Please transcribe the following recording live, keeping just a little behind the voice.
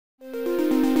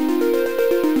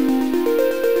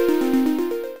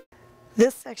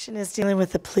section is dealing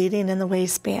with the pleating and the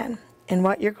waistband. And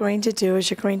what you're going to do is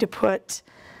you're going to put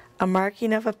a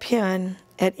marking of a pin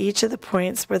at each of the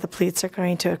points where the pleats are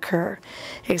going to occur,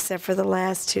 except for the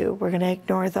last two. We're going to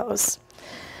ignore those.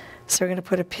 So we're going to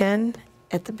put a pin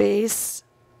at the base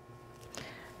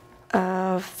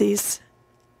of these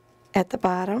at the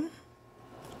bottom.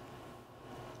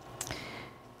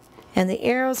 And the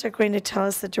arrows are going to tell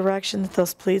us the direction that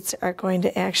those pleats are going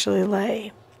to actually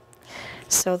lay.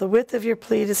 So the width of your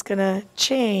pleat is going to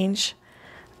change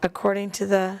according to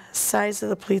the size of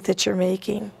the pleat that you're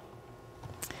making.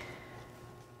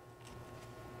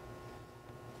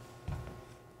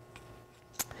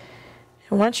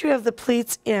 And once you have the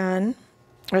pleats in,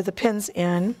 or the pins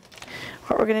in,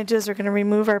 what we're going to do is we're going to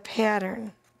remove our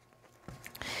pattern.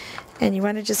 And you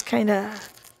want to just kind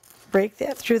of break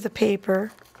that through the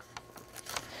paper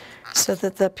so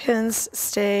that the pins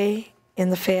stay in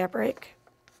the fabric.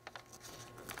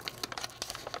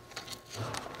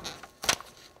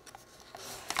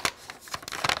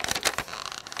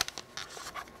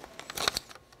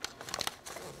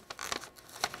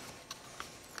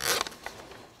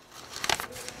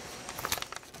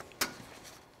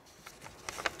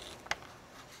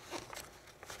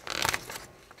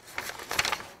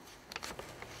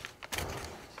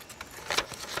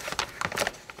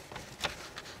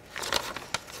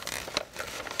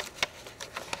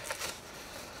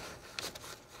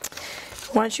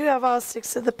 Once you have all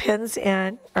 6 of the pins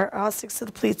in, or all 6 of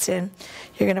the pleats in,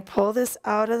 you're going to pull this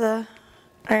out of the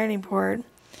ironing board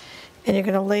and you're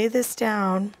going to lay this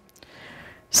down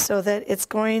so that it's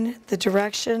going the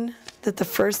direction that the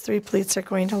first 3 pleats are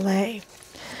going to lay.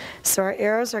 So our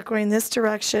arrows are going this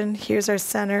direction, here's our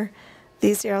center,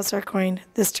 these arrows are going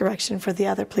this direction for the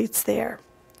other pleats there.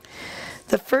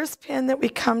 The first pin that we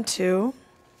come to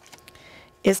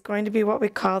is going to be what we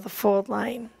call the fold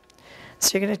line.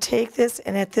 So you're going to take this,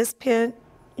 and at this pin,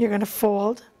 you're going to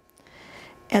fold.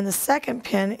 And the second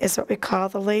pin is what we call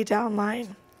the lay down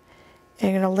line.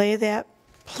 And you're going to lay that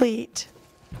pleat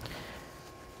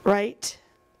right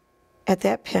at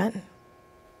that pin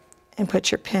and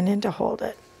put your pin in to hold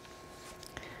it.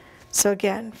 So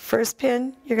again, first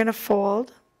pin, you're going to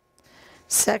fold.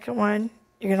 Second one,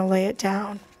 you're going to lay it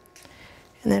down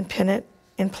and then pin it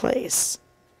in place.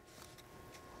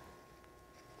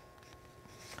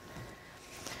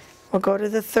 We'll go to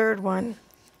the third one,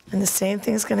 and the same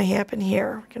thing's going to happen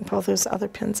here. We can pull those other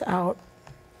pins out.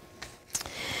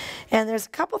 And there's a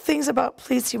couple things about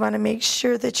pleats you want to make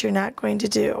sure that you're not going to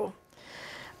do.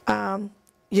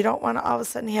 You don't want to all of a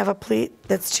sudden have a pleat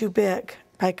that's too big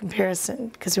by comparison,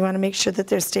 because you want to make sure that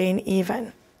they're staying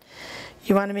even.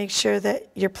 You want to make sure that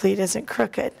your pleat isn't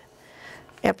crooked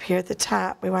up here at the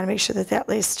top. We want to make sure that that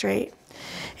lays straight.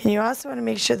 And you also want to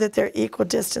make sure that they're equal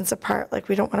distance apart. Like,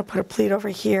 we don't want to put a pleat over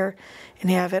here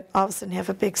and have it all of a sudden have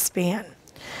a big span.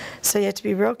 So you have to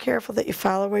be real careful that you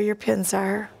follow where your pins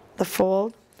are, the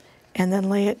fold, and then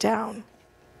lay it down.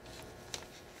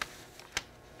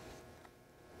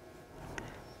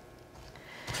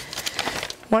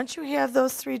 Once you have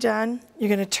those 3 done, you're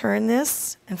going to turn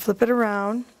this and flip it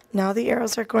around. Now the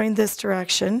arrows are going this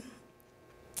direction.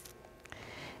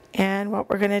 And what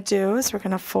we're going to do is we're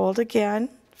going to fold again,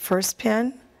 first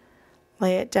pin,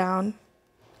 lay it down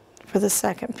for the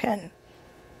second pin.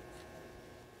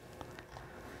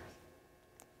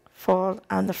 Fold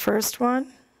on the first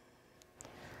one,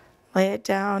 lay it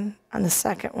down on the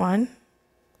second one,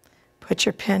 put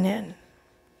your pin in.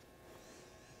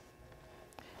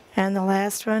 And the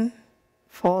last one,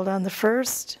 fold on the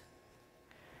first,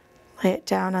 lay it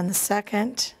down on the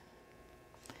second,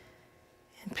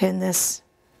 and pin this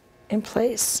in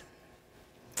place.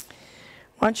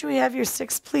 Once you have your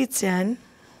 6 pleats in,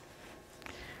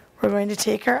 we're going to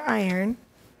take our iron,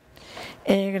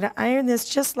 and you're going to iron this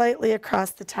just lightly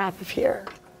across the top of here.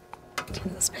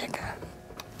 Turn this back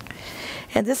on.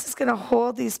 And this is going to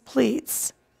hold these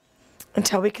pleats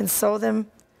until we can sew them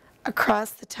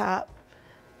across the top.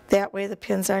 That way the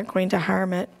pins aren't going to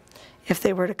harm it if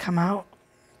they were to come out.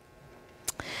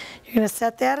 You're going to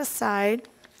set that aside.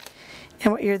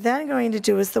 And what you're then going to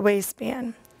do is the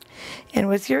waistband. And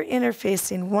with your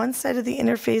interfacing, one side of the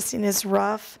interfacing is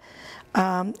rough,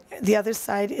 the other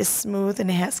side is smooth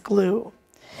and has glue.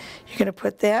 You're going to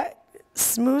put that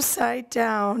smooth side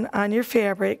down on your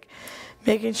fabric,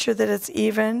 making sure that it's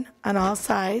even on all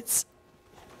sides.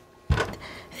 You're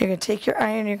going to take your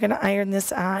iron, you're going to iron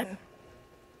this on.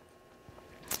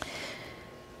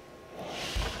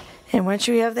 And once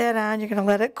you have that on, you're going to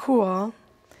let it cool.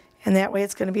 And that way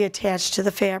it's going to be attached to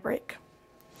the fabric.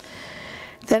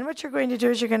 Then what you're going to do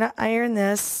is you're going to iron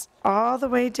this all the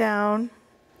way down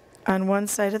on one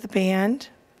side of the band.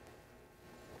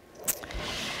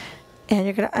 And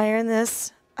you're going to iron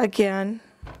this again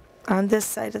on this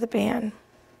side of the band.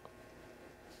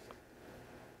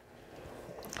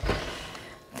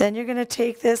 Then you're going to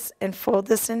take this and fold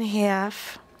this in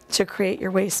half to create your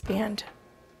waistband.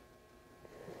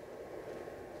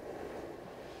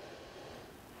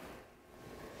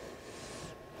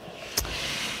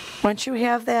 Once you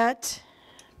have that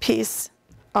piece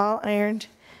all ironed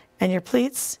and your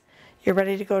pleats, you're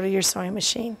ready to go to your sewing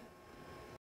machine.